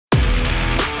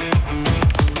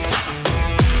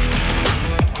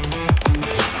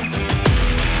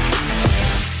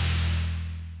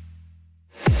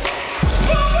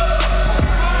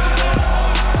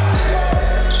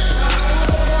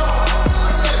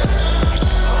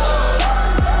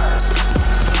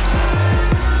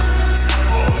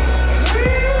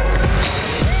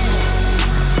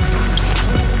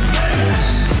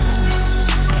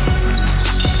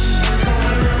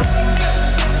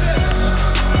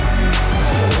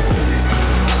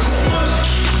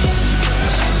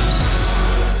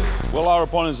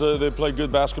opponents, they play good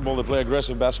basketball, they play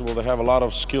aggressive basketball, they have a lot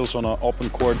of skills on open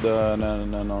court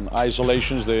and on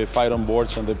isolations, they fight on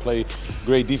boards and they play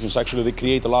great defense. Actually, they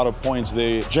create a lot of points,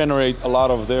 they generate a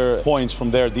lot of their points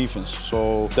from their defense.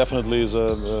 So definitely is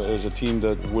a team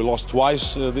that we lost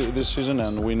twice this season,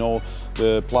 and we know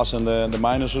the plus and the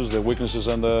minuses, the weaknesses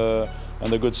and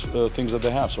the good things that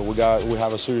they have. So we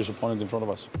have a serious opponent in front of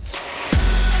us.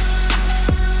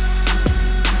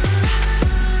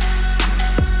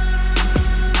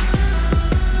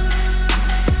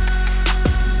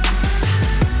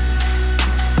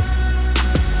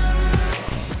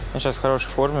 Сейчас в хорошей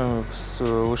форме,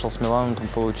 вышел с Миланом, там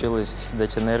получилось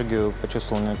дать энергию,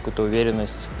 почувствовал какую-то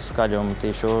уверенность. С Калием это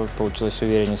еще получилось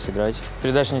увереннее сыграть.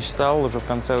 Передач не считал, уже в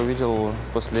конце увидел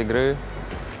после игры.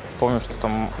 Помню, что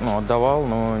там отдавал,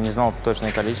 но не знал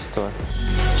точное количество.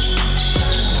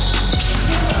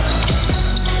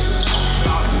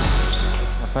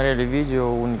 Смотрели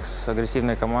видео, УНИКС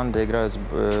агрессивная команда, играют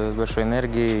с большой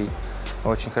энергией.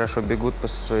 Очень хорошо бегут по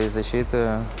своей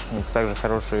защите. У них также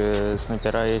хорошие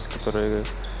снайпера есть, которые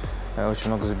очень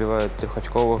много забивают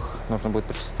трехочковых. Нужно будет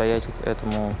противостоять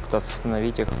этому, пытаться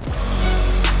остановить их.